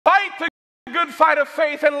the good fight of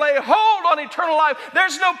faith and lay hold on eternal life,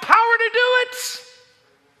 there's no power to do it.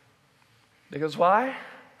 Because why?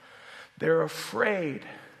 They're afraid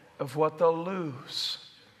of what they'll lose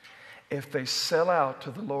if they sell out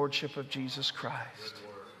to the lordship of Jesus Christ.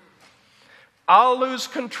 I'll lose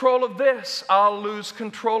control of this. I'll lose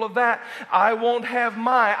control of that. I won't have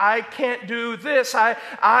I can't do this. I.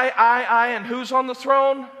 And who's on the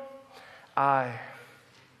throne? I.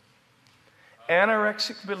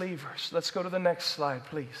 Anorexic believers. Let's go to the next slide,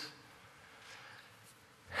 please.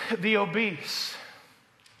 The obese.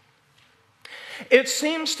 It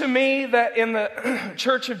seems to me that in the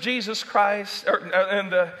Church of Jesus Christ, or in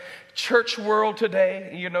the church world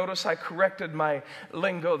today, you notice I corrected my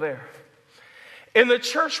lingo there. In the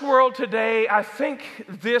church world today, I think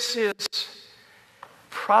this is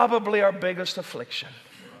probably our biggest affliction.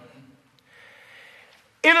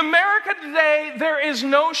 In America today, there is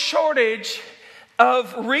no shortage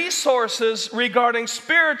of resources regarding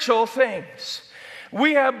spiritual things.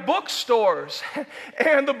 We have bookstores,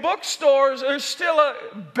 and the bookstores, there's still a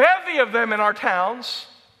bevy of them in our towns.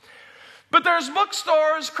 But there's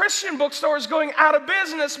bookstores, Christian bookstores, going out of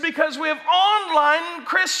business because we have online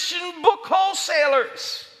Christian book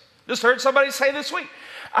wholesalers. Just heard somebody say this week,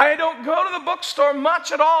 I don't go to the bookstore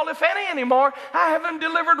much at all, if any, anymore. I have them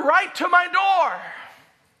delivered right to my door.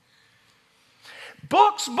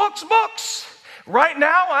 Books, books, books. Right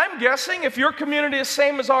now, I'm guessing if your community is the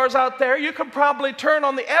same as ours out there, you could probably turn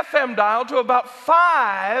on the FM dial to about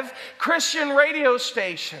 5 Christian radio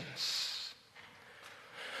stations.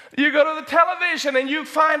 You go to the television and you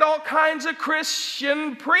find all kinds of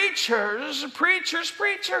Christian preachers.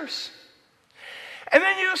 And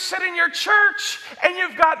then you sit in your church and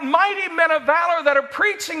you've got mighty men of valor that are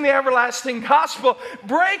preaching the everlasting gospel,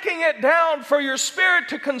 breaking it down for your spirit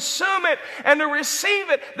to consume it and to receive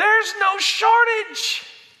it. There's no shortage.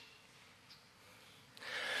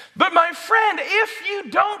 But my friend, if you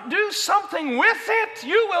don't do something with it,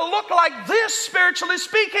 you will look like this, spiritually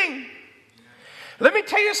speaking. Let me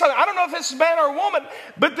tell you something. I don't know if it's man or woman,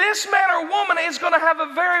 but this man or woman is going to have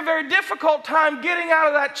a very, very difficult time getting out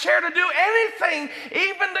of that chair to do anything,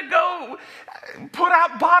 even to go put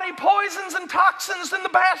out body poisons and toxins in the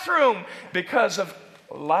bathroom because of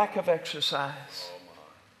lack of exercise.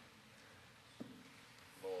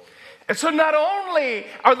 And so not only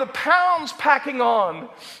are the pounds packing on,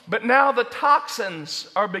 but now the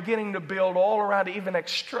toxins are beginning to build all around, even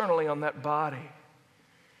externally on that body.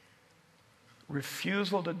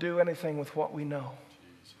 Refusal to do anything with what we know.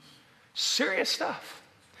 Serious stuff.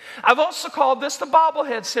 I've also called this the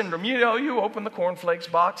bobblehead syndrome. You know, you open the cornflakes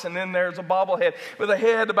box and then there's a bobblehead with a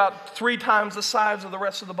head about 3 times the size of the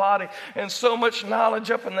rest of the body and so much knowledge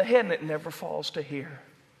up in the head and it never falls to here.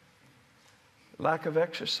 Lack of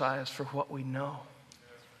exercise for what we know.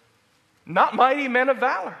 Not mighty men of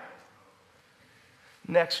valor.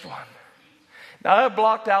 Next one. Now I've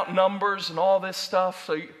blocked out numbers and all this stuff,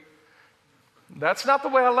 so that's not the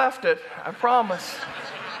way I left it, I promise.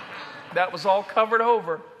 That was all covered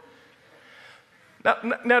over.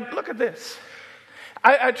 Now look at this.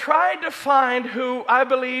 I tried to find who I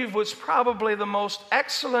believe was probably the most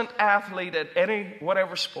excellent athlete at any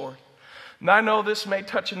whatever sport. And I know this may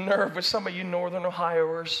touch a nerve with some of you Northern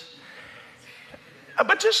Ohioers.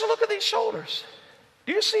 But just look at these shoulders.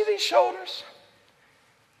 Do you see these shoulders?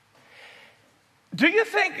 Do you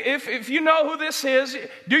think, if you know who this is,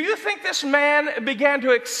 do you think this man began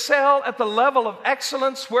to excel at the level of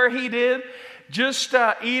excellence where he did, just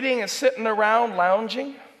eating and sitting around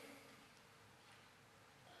lounging?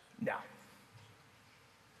 No.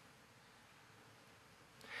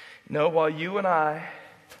 No, while you and I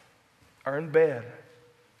are in bed,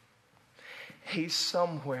 he's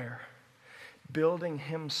somewhere building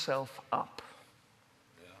himself up.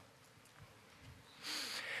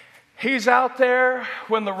 He's out there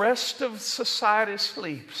when the rest of society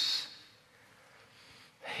sleeps.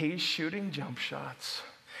 He's shooting jump shots.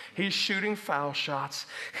 He's shooting foul shots.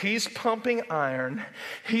 He's pumping iron.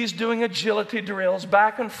 He's doing agility drills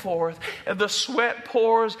back and forth. And the sweat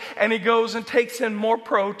pours and he goes and takes in more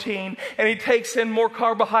protein and he takes in more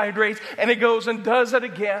carbohydrates and he goes and does it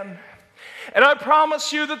again. And I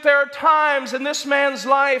promise you that there are times in this man's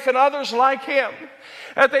life and others like him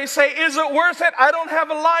that they say, is it worth it? I don't have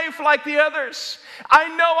a life like the others.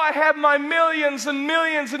 I know I have my millions and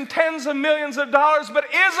millions and tens of millions of dollars, but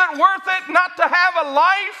is it worth it not to have a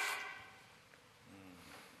life?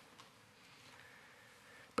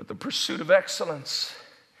 But the pursuit of excellence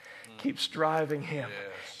keeps driving him.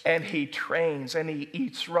 Yes. And he trains and he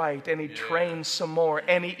eats right and he trains some more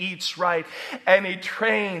and he eats right and he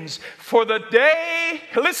trains for the day.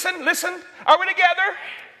 Listen, are we together?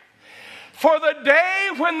 for the day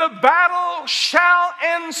when the battle shall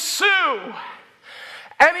ensue.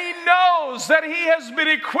 And he knows that he has been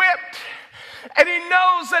equipped, and he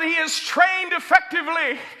knows that he is trained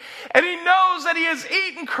effectively, and he knows that he has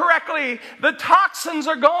eaten correctly. The toxins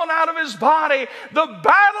are going out of his body. The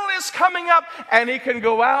battle is coming up, and he can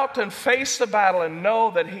go out and face the battle and know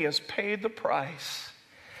that he has paid the price.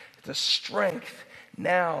 The strength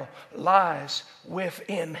now lies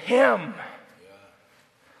within him.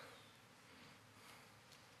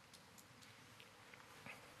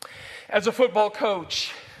 As a football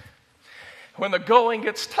coach, when the going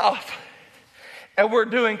gets tough and we're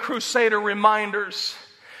doing crusader reminders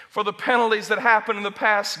for the penalties that happened in the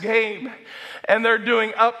past game, and they're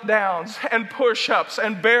doing up downs and push-ups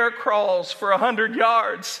and bear crawls for 100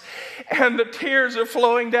 yards, and the tears are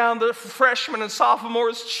flowing down the freshmen and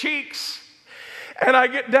sophomores' cheeks, and I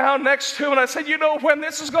get down next to him and I said, you know when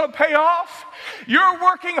this is going to pay off? You're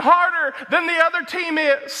working harder than the other team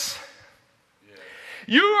is.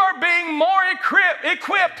 You are being more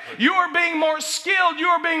equipped. You are being more skilled. You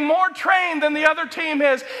are being more trained than the other team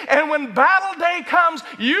is. And when battle day comes,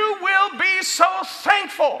 you will be so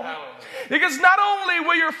thankful. Because not only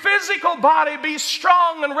will your physical body be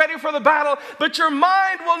strong and ready for the battle, but your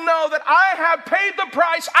mind will know that I have paid the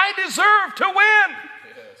price. I deserve to win.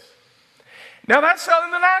 Yes. Now that's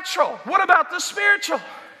in the natural. What about the spiritual?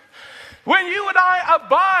 When you and I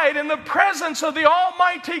abide in the presence of the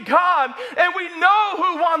Almighty God, and we know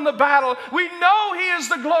who won the battle, we know He is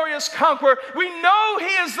the glorious conqueror, we know He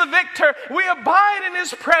is the victor, we abide in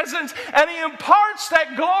His presence, and He imparts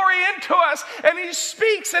that glory into us, and He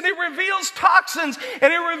speaks, and He reveals toxins,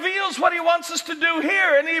 and He reveals what He wants us to do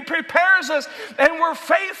here, and He prepares us, and we're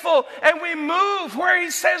faithful, and we move where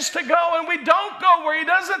He says to go, and we don't go where He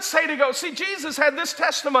doesn't say to go. See, Jesus had this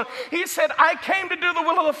testimony. He said, I came to do the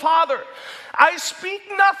will of the Father. I speak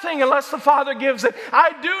nothing unless the Father gives it.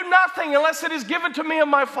 I do nothing unless it is given to me of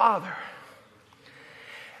my Father.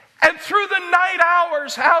 And through the night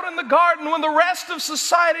hours out in the garden when the rest of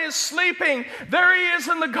society is sleeping, there He is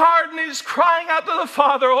in the garden. He's crying out to the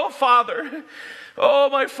Father, oh Father, oh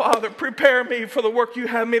my Father, prepare me for the work you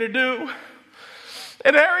have me to do.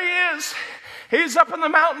 And there He is. He's up in the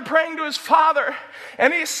mountain praying to His Father,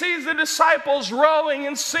 and He sees the disciples rowing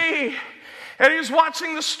in sea. And He's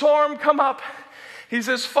watching the storm come up. He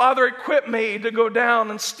says, Father, equip me to go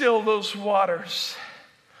down and still those waters.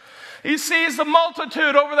 He sees the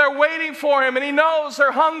multitude over there waiting for Him, and He knows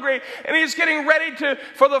they're hungry, and He's getting ready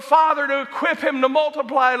for the Father to equip Him to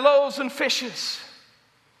multiply loaves and fishes.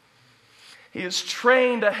 He is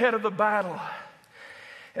trained ahead of the battle,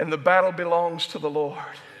 and the battle belongs to the Lord.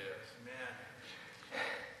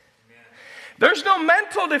 There's no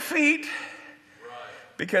mental defeat,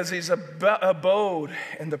 because He's abode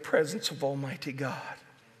in the presence of Almighty God.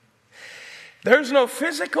 There's no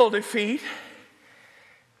physical defeat,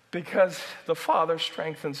 because the Father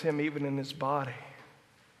strengthens him even in his body.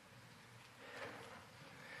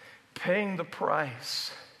 Paying the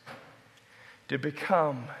price to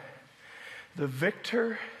become the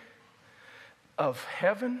victor of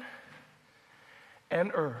heaven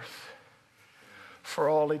and earth for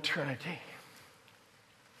all eternity.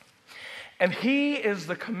 And He is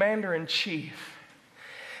the commander-in-chief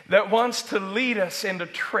that wants to lead us into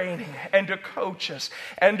training and to coach us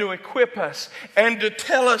and to equip us and to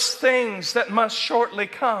tell us things that must shortly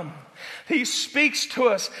come. He speaks to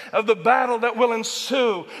us of the battle that will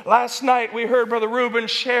ensue. Last night we heard Brother Reuben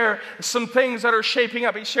share some things that are shaping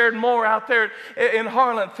up. He shared more out there in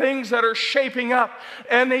Harlan, things that are shaping up.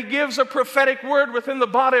 And he gives a prophetic word within the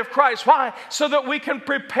body of Christ. Why? So that we can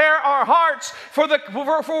prepare our hearts for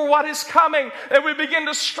what is coming. And we begin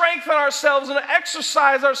to strengthen ourselves and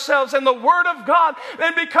exercise ourselves in the Word of God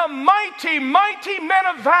and become mighty, mighty men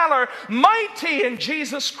of valor, mighty in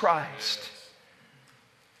Jesus Christ.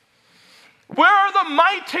 Where are the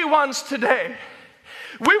mighty ones today?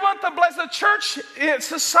 We want the blessing. The church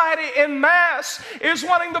society in mass is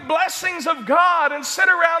wanting the blessings of God and sit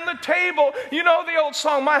around the table. You know the old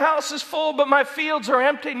song, my house is full, but my fields are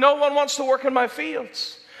empty. No one wants to work in my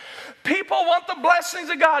fields. People want the blessings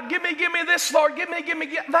of God. Give me this, Lord. Give me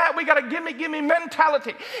that. We got a give me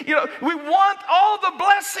mentality. You know, we want all the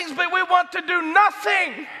blessings, but we want to do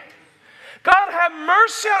nothing. God have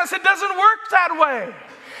mercy on us. It doesn't work that way.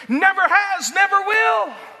 Never has, never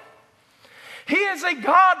will. He is a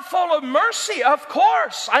God full of mercy, of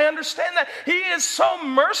course. I understand that. He is so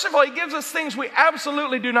merciful. He gives us things we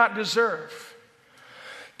absolutely do not deserve.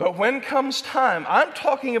 But when comes time, I'm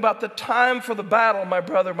talking about the time for the battle, my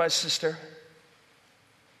brother, my sister.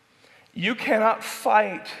 You cannot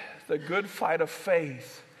fight the good fight of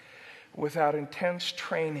faith without intense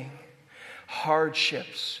training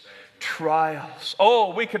hardships, trials.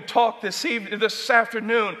 Oh, we could talk this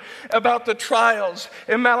afternoon about the trials.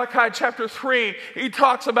 In Malachi chapter 3, he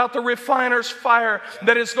talks about the refiner's fire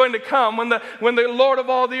that is going to come when the Lord of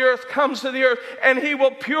all the earth comes to the earth, and he will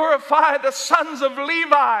purify the sons of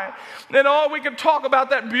Levi. And we could talk about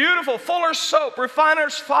that beautiful Fuller's soap,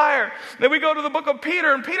 refiner's fire. Then we go to the book of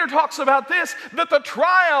Peter, and Peter talks about this, that the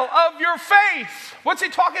trial of your faith. What's he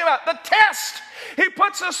talking about? The test. He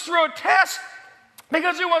puts us through a test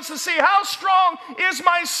because he wants to see, how strong is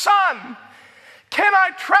my son? Can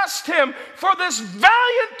I trust him for this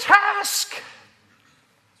valiant task?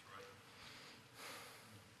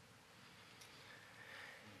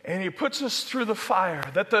 And he puts us through the fire,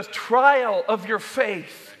 that the trial of your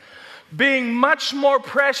faith, being much more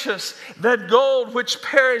precious than gold which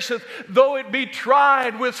perisheth, though it be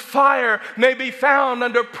tried with fire, may be found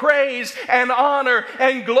unto praise and honor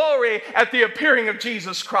and glory at the appearing of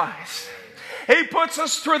Jesus Christ. He puts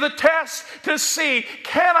us through the test to see,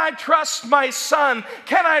 can I trust my son?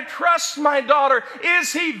 Can I trust my daughter?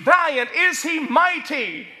 Is he valiant? Is he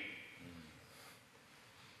mighty?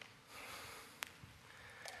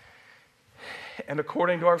 And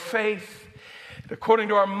according to our faith, according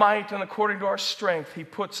to our might, and according to our strength, he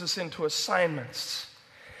puts us into assignments.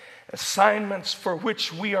 Assignments for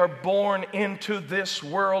which we are born into this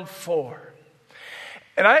world for.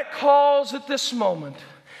 And it calls at this moment,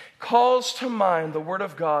 calls to mind the word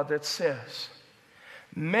of God that says,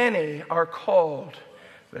 many are called,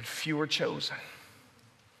 but few are chosen.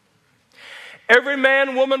 Every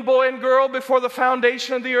man, woman, boy, and girl before the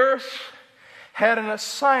foundation of the earth had an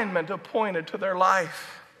assignment appointed to their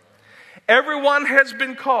life. Everyone has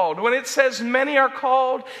been called. When it says many are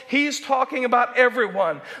called, he's talking about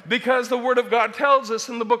everyone. Because the Word of God tells us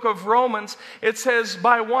in the book of Romans, it says,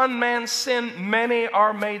 by one man's sin, many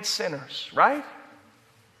are made sinners. Right?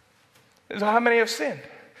 So how many have sinned?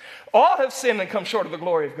 All have sinned and come short of the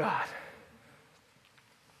glory of God.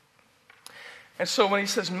 And so when he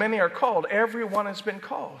says many are called, everyone has been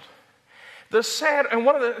called.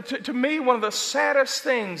 To me, one of the saddest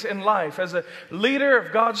things in life as a leader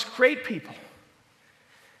of God's great people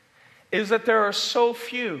is that there are so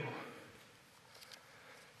few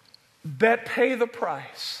that pay the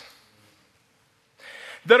price,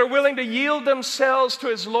 that are willing to yield themselves to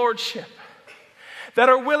his lordship, that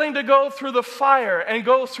are willing to go through the fire and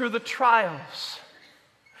go through the trials,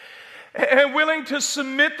 and willing to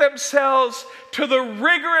submit themselves to the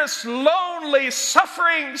rigorous, lonely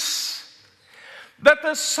sufferings that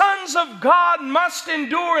the sons of God must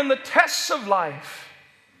endure in the tests of life,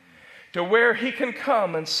 to where he can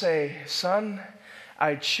come and say, son,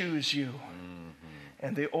 I choose you.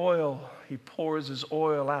 And the oil, he pours his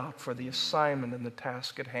oil out for the assignment and the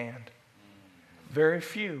task at hand. Very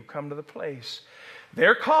few come to the place.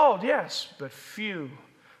 They're called, yes, but few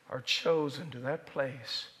are chosen to that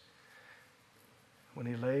place when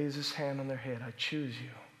he lays his hand on their head. I choose you.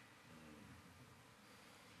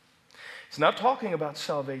 He's not talking about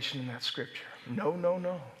salvation in that scripture. No, no,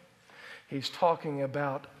 no. He's talking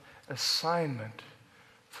about assignment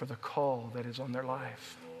for the call that is on their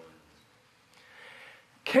life.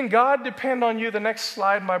 Can God depend on you? The next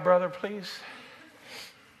slide, my brother, please.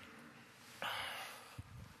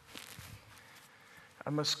 I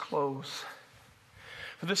must close.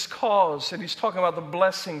 For this cause, and he's talking about the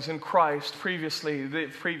blessings in Christ previously, the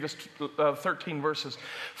previous 13 verses.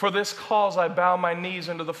 For this cause I bow my knees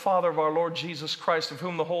unto the Father of our Lord Jesus Christ, of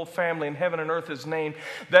whom the whole family in heaven and earth is named,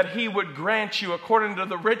 that he would grant you according to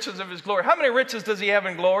the riches of his glory. How many riches does he have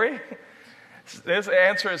in glory? The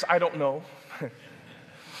answer is, I don't know.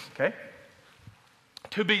 Okay?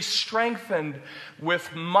 To be strengthened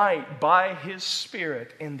with might by his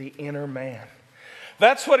Spirit in the inner man.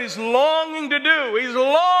 That's what he's longing to do. He's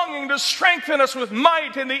longing to strengthen us with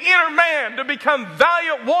might in the inner man to become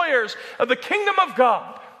valiant warriors of the kingdom of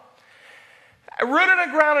God. Rooted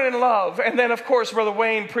and grounded in love. And then, of course, Brother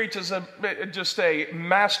Wayne preaches just a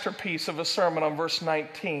masterpiece of a sermon on verse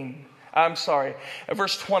 20.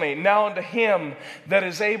 Now unto him that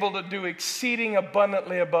is able to do exceeding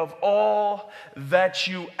abundantly above all that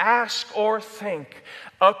you ask or think,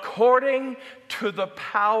 according to the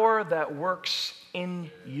power that works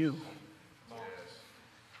in you.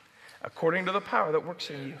 According to the power that works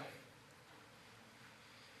in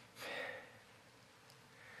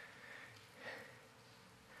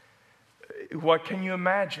you. What can you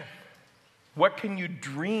imagine? What can you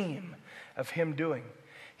dream of him doing?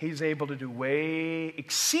 He's able to do way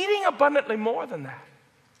exceeding abundantly more than that.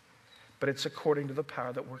 But it's according to the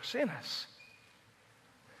power that works in us.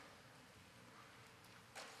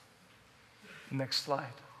 Next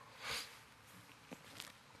slide.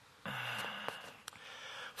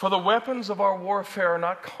 For the weapons of our warfare are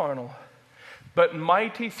not carnal, but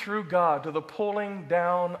mighty through God to the pulling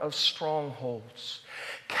down of strongholds,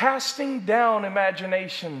 casting down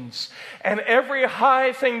imaginations and every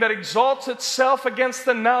high thing that exalts itself against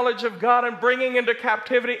the knowledge of God, and bringing into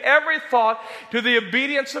captivity every thought to the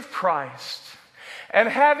obedience of Christ, and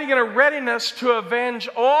having in a readiness to avenge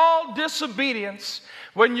all disobedience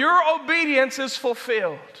when your obedience is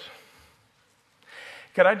fulfilled.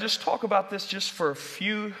 Can I just talk about this just for a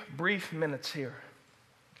few brief minutes here?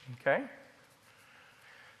 Okay?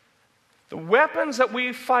 The weapons that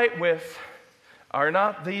we fight with are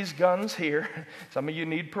not these guns here. Some of you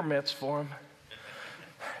need permits for them.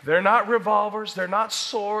 They're not revolvers. They're not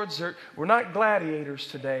swords. We're not gladiators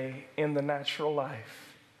today in the natural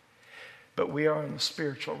life. But we are in the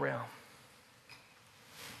spiritual realm.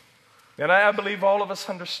 And I believe all of us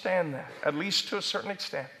understand that, at least to a certain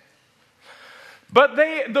extent. But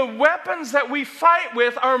the weapons that we fight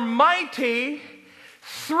with are mighty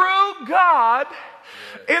through God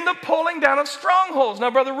in the pulling down of strongholds. Now,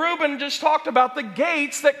 Brother Reuben just talked about the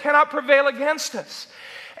gates that cannot prevail against us.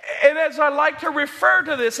 And as I like to refer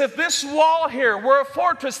to this, if this wall here were a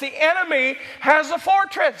fortress, the enemy has a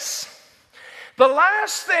fortress. The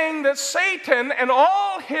last thing that Satan and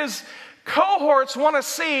all his cohorts want to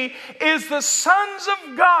see is the sons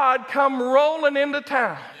of God come rolling into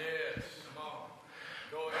town. Yes, come on.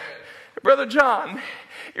 Go ahead. Brother John,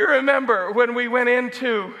 you remember when we went in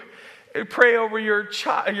to pray over your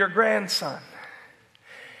grandson.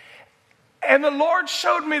 And the Lord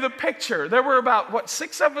showed me the picture. There were about,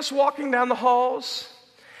 6 of us walking down the halls.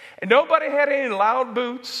 And nobody had any loud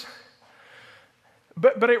boots.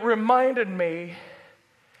 But it reminded me,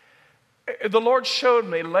 the Lord showed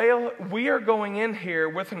me, LAEL, we are going in here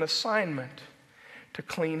with an assignment to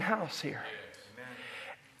clean house here.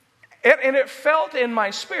 And it felt in my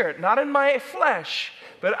spirit, not in my flesh,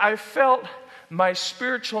 but I felt my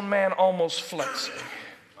spiritual man almost flexing.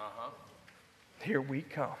 Here we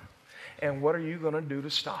come. And what are you going to do to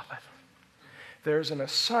stop it? There's an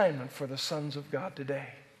assignment for the sons of God today.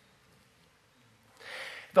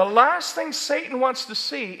 The last thing Satan wants to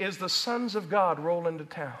see is the sons of God roll into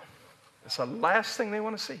town. It's the last thing they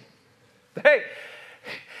want to see. They'd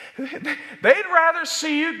rather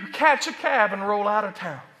see you catch a cab and roll out of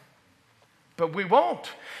town. But we won't,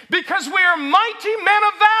 because we are mighty men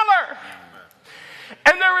of valor.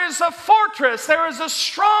 And there is a fortress, there is a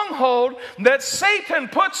stronghold that Satan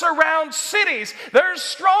puts around cities. There's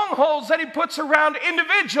strongholds that he puts around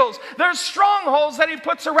individuals. There's strongholds that he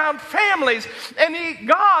puts around families. And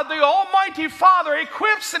God, the Almighty Father,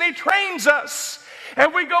 equips and he trains us.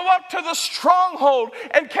 And we go up to the stronghold.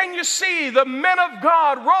 And can you see the men of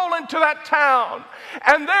God roll into that town?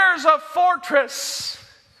 And there's a fortress.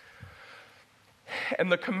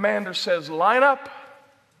 And the commander says, line up.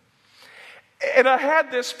 And I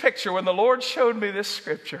had this picture when the Lord showed me this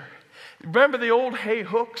scripture. Remember the old hay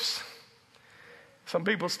hooks? Some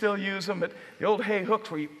people still use them, but the old hay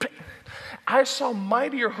hooks where you pick. I saw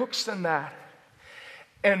mightier hooks than that.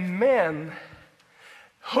 And men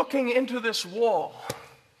hooking into this wall.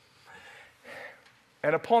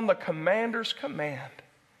 And upon the commander's command,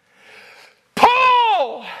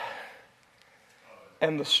 pull!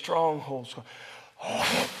 And the strongholds go,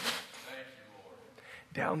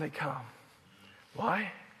 down they come.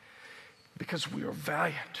 Why? Because we are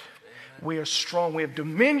valiant. We are strong. We have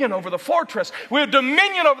dominion over the fortress. We have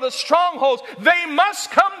dominion over the strongholds. They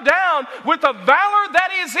must come down with the valor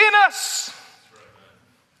that is in us.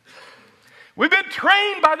 We've been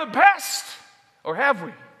trained by the best. Or have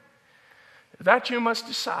we? That you must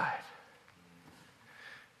decide.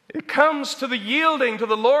 It comes to the yielding to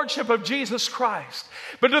the Lordship of Jesus Christ.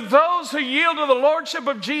 But to those who yield to the Lordship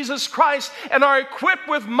of Jesus Christ and are equipped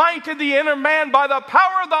with might in the inner man by the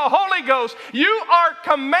power of the Holy Ghost, you are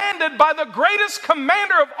commanded by the greatest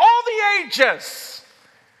commander of all the ages.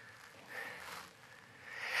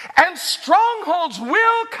 And strongholds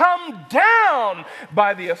will come down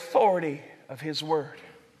by the authority of His Word.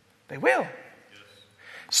 They will.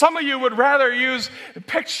 Some of you would rather use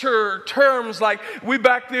picture terms like we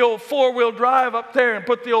back the old 4-wheel drive up there and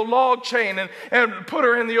put the old log chain and put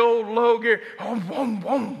her in the old low gear. And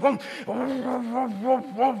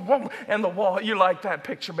the wall. You like that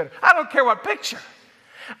picture better. I don't care what picture.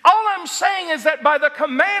 All I'm saying is that by the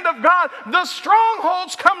command of God, the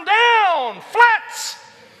strongholds come down, flats,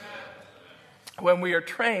 when we are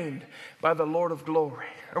trained by the Lord of glory.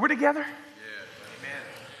 Are we together?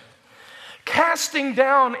 casting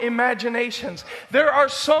down imaginations. There are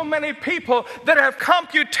so many people that have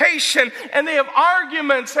computation and they have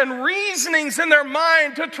arguments and reasonings in their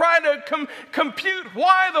mind to try to compute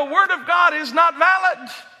why the Word of God is not valid.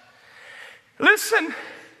 Listen,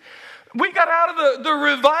 we got out of the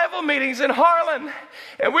revival meetings in Harlan,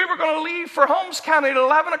 and we were going to leave for Holmes County at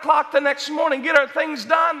 11 o'clock the next morning, get our things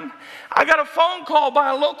done. I got a phone call by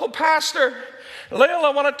a local pastor. "LAEL, I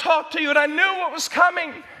want to talk to you," and I knew what was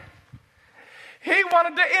coming. He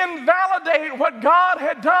wanted to invalidate what God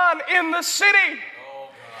had done in the city.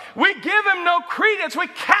 We give him no credence. We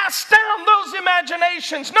cast down those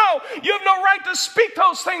imaginations. No, you have no right to speak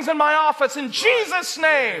those things in my office in Jesus'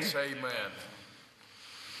 name. Yes, amen.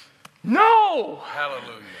 No.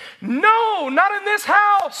 Hallelujah. No, not in this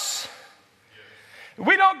house.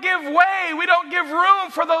 We don't give way. We don't give room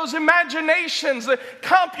for those imaginations, the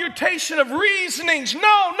computation of reasonings.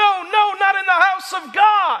 No, not in the house of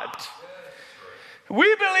God.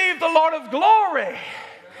 We believe the Lord of glory.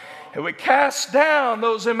 And we cast down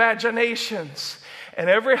those imaginations. And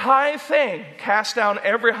every high thing, cast down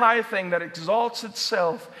every high thing that exalts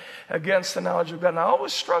itself against the knowledge of God. And I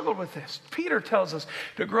always struggled with this. Peter tells us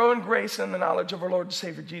to grow in grace and the knowledge of our Lord and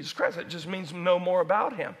Savior Jesus Christ. It just means know more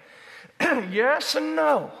about him. Yes and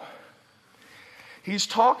no. He's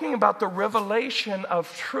talking about the revelation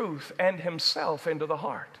of truth and himself into the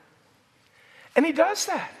heart. And he does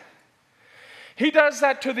that. He does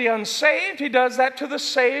that to the unsaved. He does that to the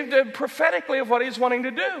saved, and prophetically of what he's wanting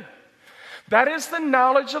to do. That is the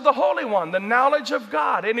knowledge of the Holy One, the knowledge of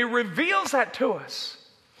God. And he reveals that to us.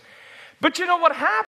 But you know what happens?